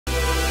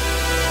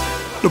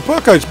The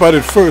Parkites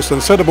batted first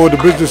and set about the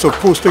business of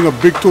posting a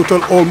big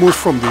total almost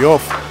from the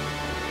off.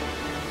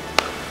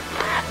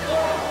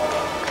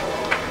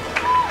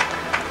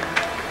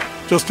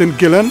 Justin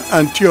Gillen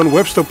and Tion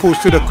Webster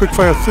posted a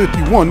quickfire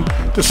 31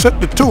 to set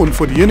the tone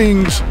for the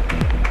innings.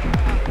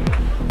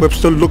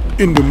 Webster looked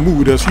in the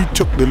mood as he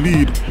took the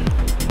lead.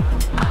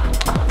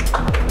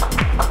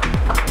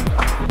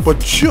 But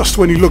just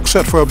when he looked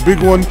set for a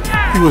big one,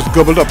 he was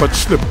gobbled up at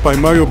slip by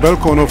Mario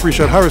Belcon of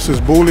Richard Harris's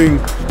bowling.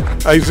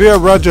 Isaiah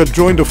Raja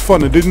joined the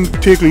fun and didn't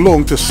take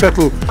long to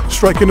settle,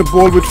 striking the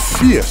ball with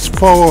fierce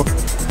power.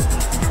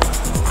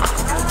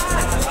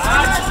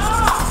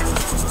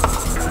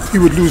 He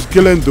would lose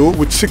Gillen though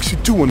with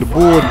 62 on the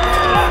board.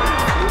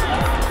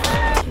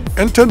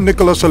 Entered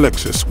Nicholas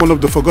Alexis, one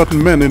of the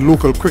forgotten men in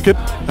local cricket,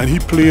 and he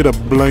played a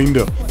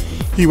blinder.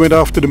 He went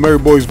after the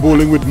Merryboys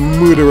bowling with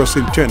murderous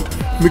intent,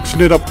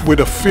 mixing it up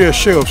with a fair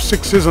share of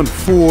 6s and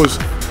 4s.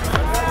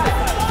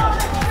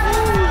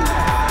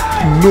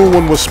 No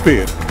one was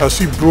spared as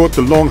he brought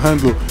the long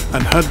handle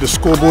and had the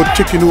scoreboard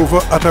ticking over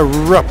at a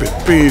rapid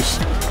pace.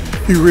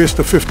 He raced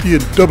to 50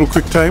 in double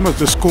quick time as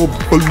the score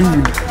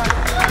ballooned.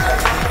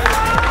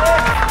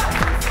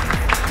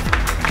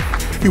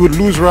 He would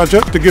lose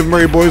Raja to give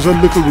Merryboys a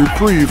little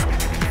reprieve.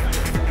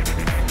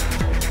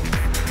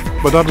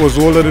 But that was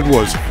all that it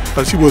was,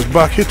 as he was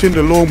back hitting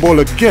the long ball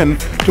again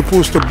to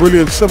post a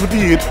brilliant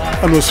 78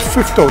 and was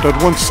fifth out at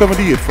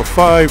 178 for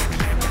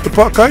 5. The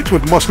Parkites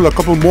would muscle a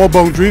couple more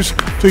boundaries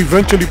to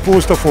eventually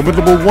post a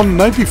formidable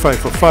 195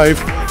 for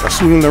 5 as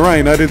Sunil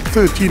Narayan added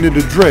 13 in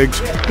the dregs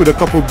with a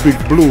couple big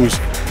blows.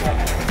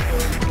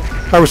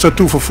 Harris had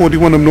 2 for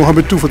 41 and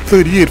Mohammed 2 for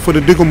 38 for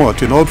the Diego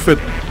Martin outfit.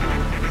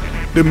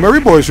 The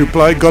Merryboys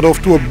reply got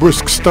off to a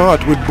brisk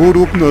start with both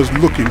openers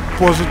looking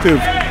positive.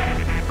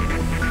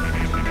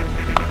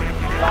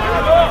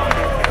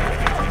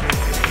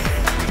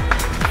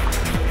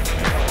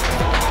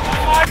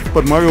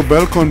 But Mario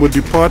Belcon would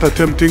depart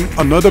attempting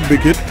another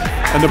big hit,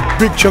 and a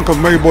big chunk of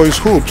Merryboys'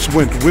 hopes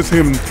went with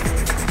him.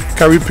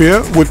 Carey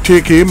Pear would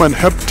take aim and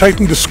help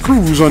tighten the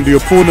screws on the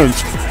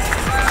opponents.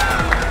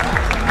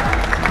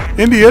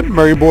 In the end,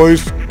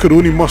 Merryboys could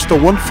only muster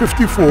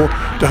 154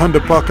 to hand the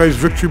Parkites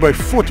victory by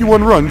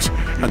 41 runs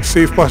and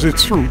safe passage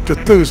through to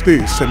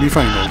Thursday's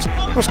semi-finals.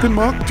 Ruskin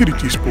Mark,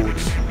 TDT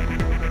Sports.